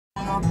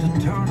stop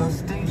to turn a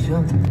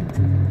station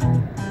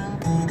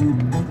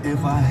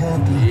if I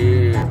had to.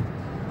 Yeah.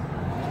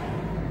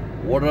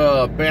 What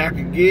up? Back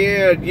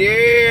again.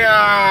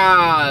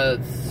 Yeah.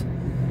 It's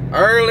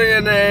early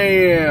in the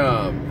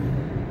AM.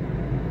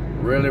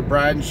 Really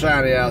bright and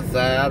shiny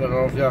outside. I don't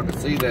know if y'all can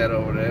see that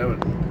over there,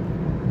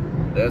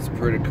 but that's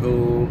pretty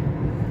cool.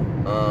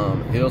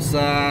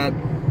 Hillside.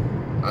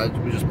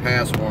 We just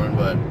passed one,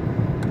 but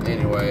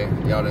anyway,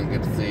 y'all didn't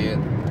get to see it.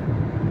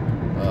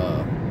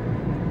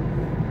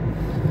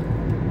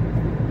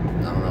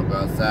 I don't know, go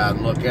outside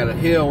and look at a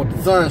hill with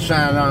the sun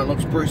shining on it.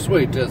 Looks pretty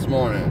sweet this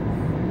morning.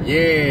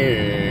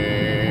 Yeah.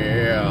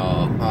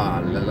 La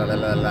la la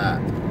la la.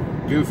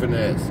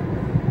 Goofiness.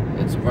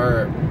 It's a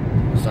verb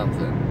or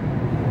something.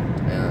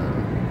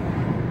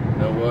 You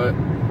know what?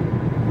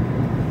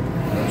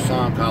 There's a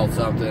song called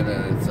something,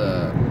 and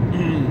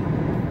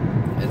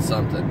it's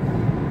something.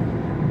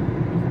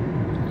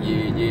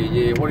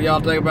 Yeah. What do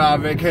y'all think about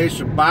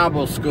Vacation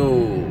Bible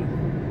School?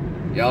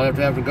 Y'all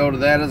have to go to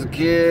that as a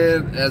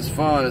kid? That's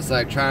fun. It's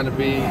like trying to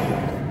be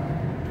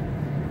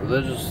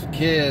religious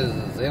kids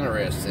is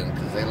interesting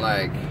because they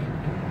like,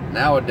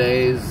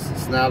 nowadays,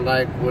 it's not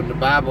like when the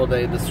Bible,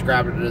 they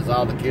described it as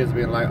all the kids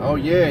being like, oh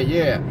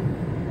yeah.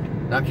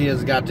 Now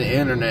kids got the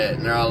internet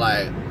and they're all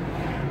like,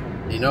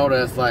 you know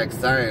that's like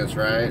science,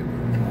 right?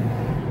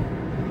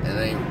 And it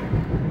ain't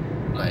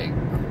like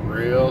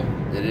real.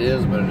 It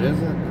is, but it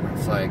isn't.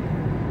 It's like,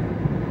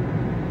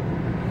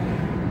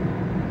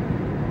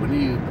 what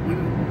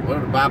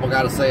does the Bible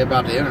got to say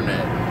about the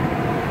internet?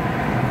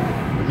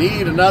 We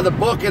need another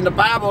book in the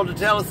Bible to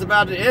tell us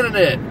about the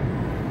internet.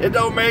 It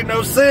don't make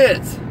no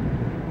sense.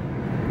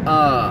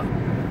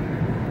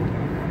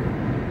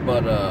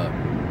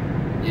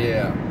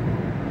 Yeah,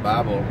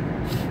 Bible.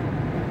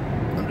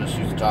 I'm just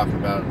used to talking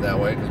about it that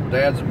way because my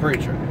dad's a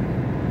preacher,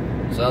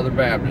 Southern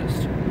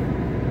Baptist.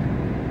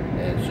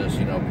 And it's just,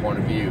 point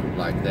of view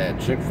like that.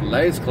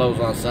 Chick-fil-A's closed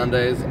on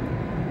Sundays.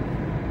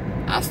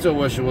 I still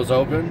wish it was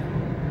open.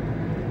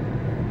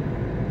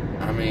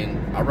 I mean,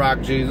 I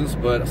rock Jesus,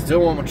 but I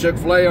still want my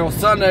Chick-fil-A on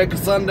Sunday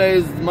because Sunday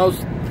is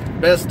the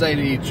best day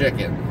to eat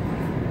chicken.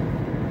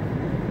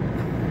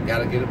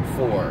 Gotta get it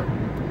before.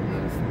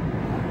 It's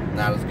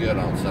not as good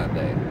on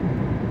Sunday.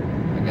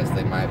 I guess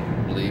they might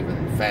believe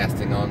in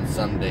fasting on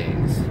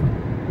Sundays,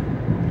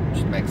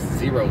 which makes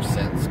zero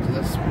sense because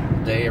that's the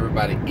day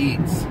everybody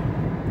eats.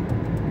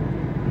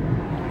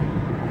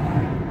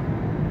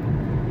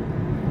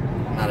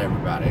 Not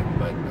everybody,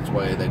 but that's the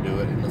way they do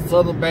it. In the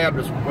Southern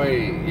Baptist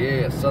way,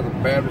 yeah,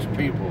 Southern Baptist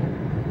people.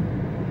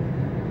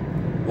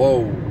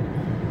 Whoa.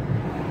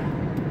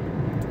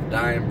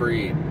 Dying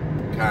breed,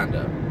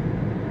 kinda.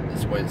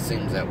 That's the way it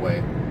seems that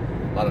way.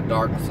 A lot of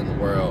darkness in the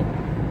world.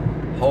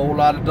 Whole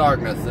lot of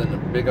darkness in a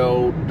big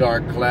old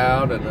dark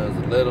cloud, and there's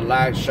a little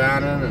light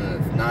shining,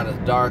 and it's not as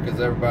dark as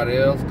everybody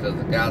else because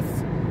it got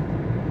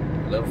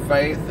a little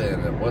faith,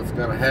 and what's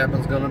gonna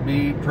happen is gonna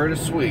be pretty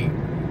sweet.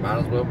 Might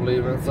as well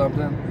believe in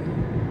something.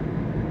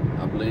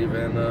 I believe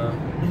in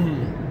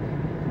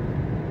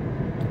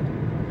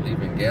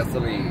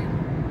gasoline.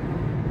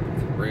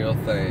 It's a real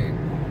thing.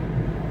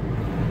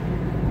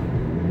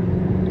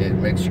 It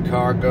makes your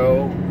car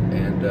go,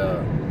 and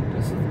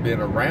this has been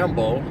a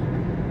ramble,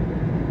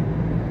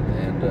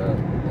 and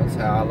that's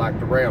how I like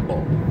to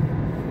ramble.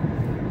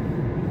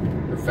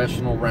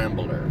 Professional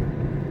rambler.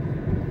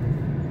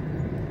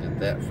 Get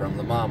that from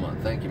the mama.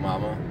 Thank you,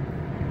 mama.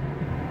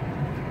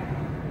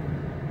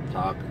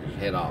 Talk your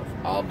head off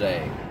all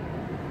day.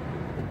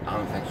 I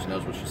don't think she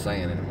knows what she's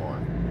saying anymore.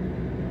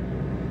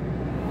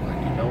 Like,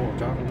 you know what we're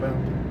talking about?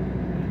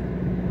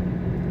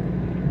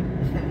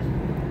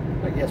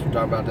 Like, yes, we're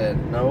talking about that.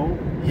 No.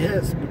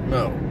 Yes, but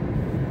no.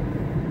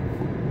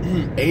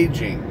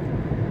 Aging.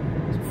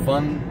 It's a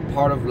fun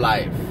part of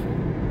life.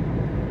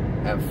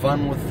 Have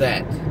fun with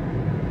that.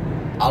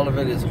 All of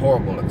it is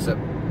horrible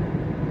except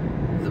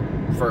the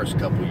first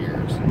couple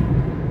years.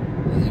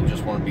 And you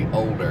just want to be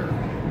older.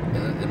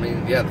 And I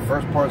mean, yeah, the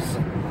first part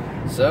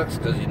sucks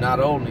because you're not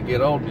old and you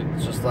get old. And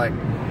it's just like,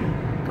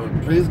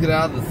 please get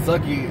out of the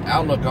sucky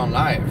outlook on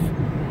life.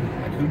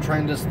 Like, who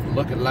trained us to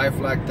look at life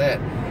like that?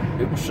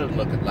 People shouldn't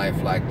look at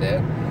life like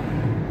that.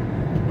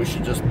 We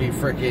should just be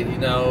freaking,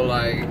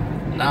 like,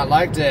 not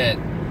like that.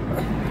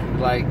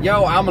 Like,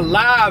 yo, I'm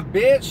alive,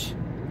 bitch.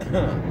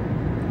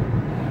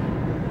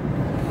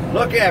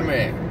 Look at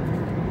me.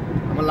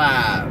 I'm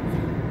alive.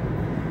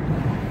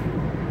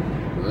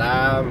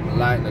 Alive, I'm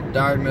light in the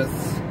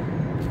darkness.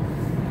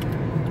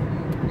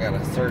 Got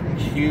a certain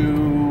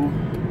hue.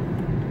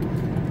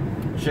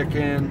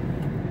 Chicken.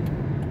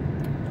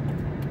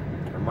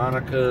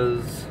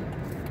 Harmonicas.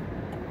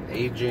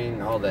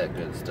 Aging, all that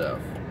good stuff.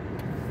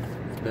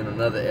 It's been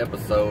another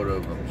episode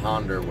of A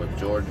Ponder with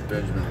George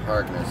Benjamin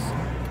Harkness,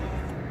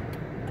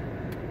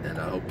 and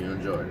I hope you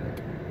enjoyed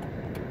it.